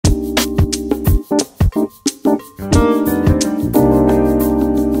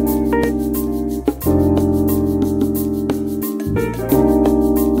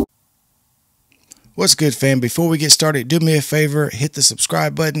What's good, fam? Before we get started, do me a favor, hit the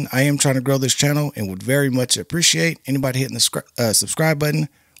subscribe button. I am trying to grow this channel and would very much appreciate anybody hitting the subscribe button.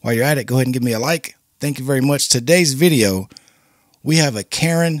 While you're at it, go ahead and give me a like. Thank you very much. Today's video, we have a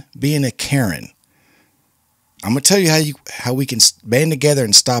Karen being a Karen. I'm going to tell you how we can band together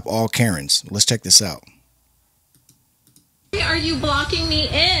and stop all Karens. Let's check this out. Why are you blocking me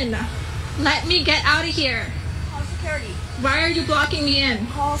in? Let me get out of here. Call security. Why are you blocking me in?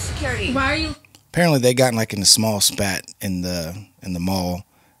 Call security. Why are you... Apparently they got like in a small spat in the mall,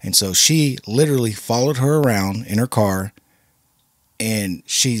 and so she literally followed her around in her car, and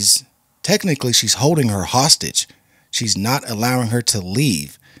she's holding her hostage. She's not allowing her to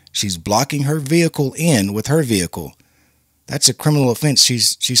leave. She's blocking her vehicle in with her vehicle. That's a criminal offense.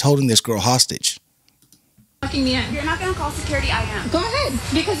 She's holding this girl hostage. Blocking me in. You're not going to call security, I am. Go ahead,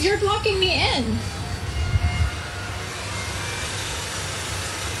 because you're blocking me in.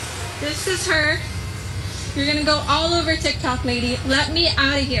 This is her. You're gonna go all over TikTok, lady. Let me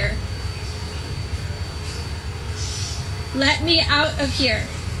out of here. Let me out of here.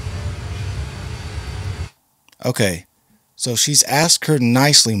 Okay, so she's asked her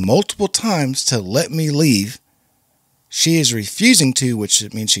nicely multiple times to let me leave. She is refusing to,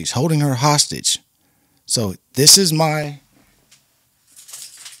 which means she's holding her hostage. So this is my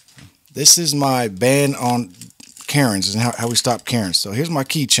ban on Karens and how we stop Karens. So here's my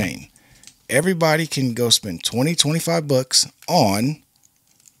keychain. Everybody can go spend 25 bucks on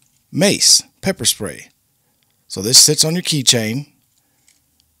mace, pepper spray. So this sits on your keychain.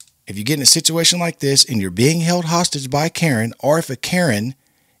 If you get in a situation like this and you're being held hostage by a Karen, or if a Karen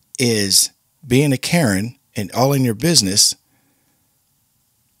is being a Karen and all in your business,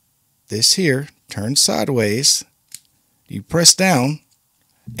 this here turns sideways, you press down,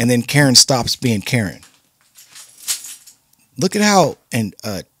 and then Karen stops being Karen. Look at how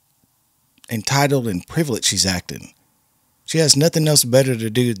entitled and privileged she's acting. She has nothing else better to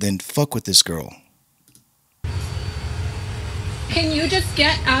do than fuck with this girl. Can you just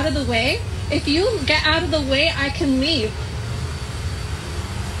get out of the way? If you get out of the way, I can leave.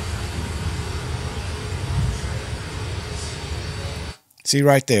 See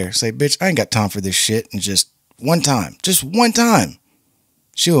right there. Say, bitch, I ain't got time for this shit. And just one time,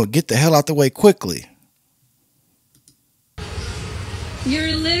 she'll get the hell out the way quickly.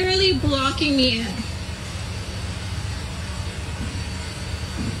 You're literally blocking me in.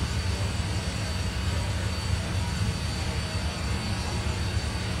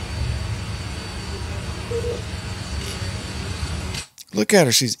 Look at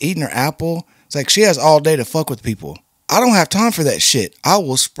her. She's eating her apple. It's like she has all day to fuck with people. I don't have time for that shit. I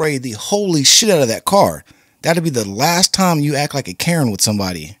will spray the holy shit out of that car. That'll be the last time you act like a Karen with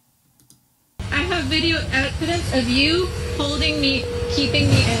somebody. I have video evidence of you holding me, keeping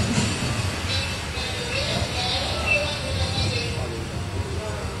me in.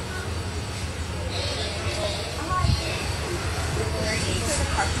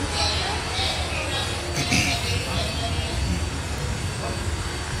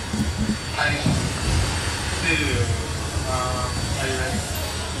 Are you ready?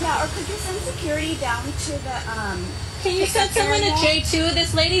 Yeah, or could you send security down to the, Can you send someone to J2?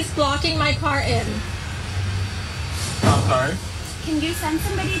 This lady's blocking my car in. I'm sorry? Can you send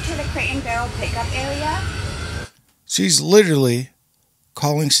somebody to the Crate and Barrel pickup area? She's literally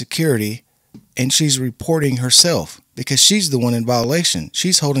calling security and she's reporting herself because she's the one in violation.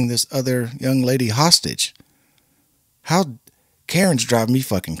 She's holding this other young lady hostage. How Karens drive me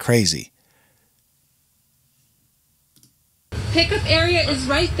fucking crazy. Pickup area is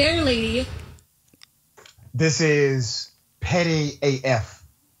right there, lady. This is Petty AF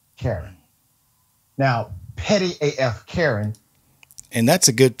Karen. Now, Petty AF Karen. And that's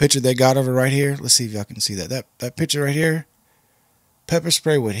a good picture they got of her right here. Let's see if y'all can see that. That picture right here. Pepper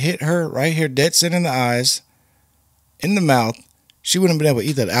spray would hit her right here, dead center in the eyes, in the mouth. She wouldn't have been able to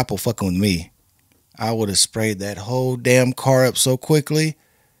eat that apple fucking with me. I would have sprayed that whole damn car up so quickly.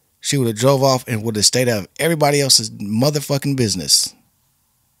 She would have drove off and would have stayed out of everybody else's motherfucking business.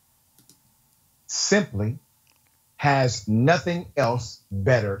 Simply has nothing else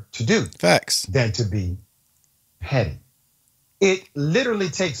better to do. Facts. Than to be petty. It literally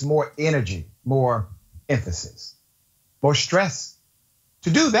takes more energy, more emphasis, more stress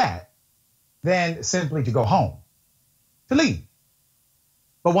to do that than simply to go home, to leave.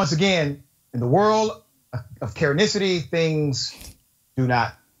 But once again, in the world of Karenicity, things do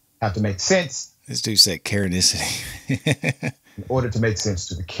not have to make sense. This dude said Karenicity. In order to make sense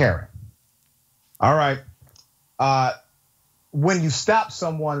to the Karen. All right. When you stop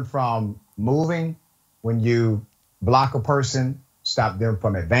someone from moving, when you block a person, stop them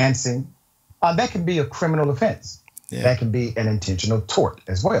from advancing, that can be a criminal offense. Yeah. That can be an intentional tort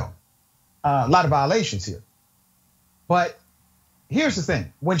as well. A lot of violations here. But here's the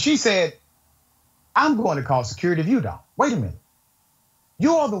thing. When she said, I'm going to call security if you don't. Wait a minute.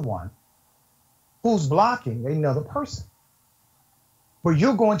 You are the one who's blocking another person. But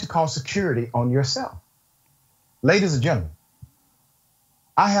you're going to call security on yourself. Ladies and gentlemen,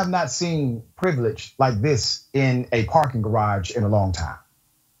 I have not seen privilege like this in a parking garage in a long time.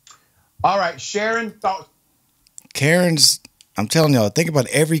 All right, Sharon, thoughts? Karen's, I'm telling y'all, think about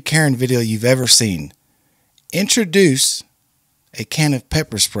every Karen video you've ever seen. Introduce a can of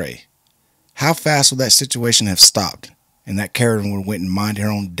pepper spray. How fast would that situation have stopped? And that Karen would have went and minded her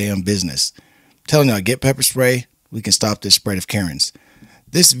own damn business. I'm telling y'all, get pepper spray. We can stop this spread of Karens.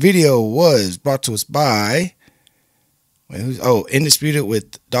 This video was brought to us by, Indisputed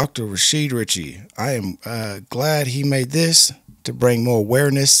with Dr. Rashid Ritchie. I am glad he made this to bring more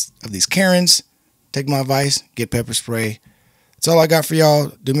awareness of these Karens. Take my advice, get pepper spray. That's all I got for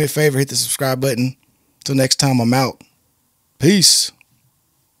y'all. Do me a favor, hit the subscribe button. Till next time, I'm out. Peace.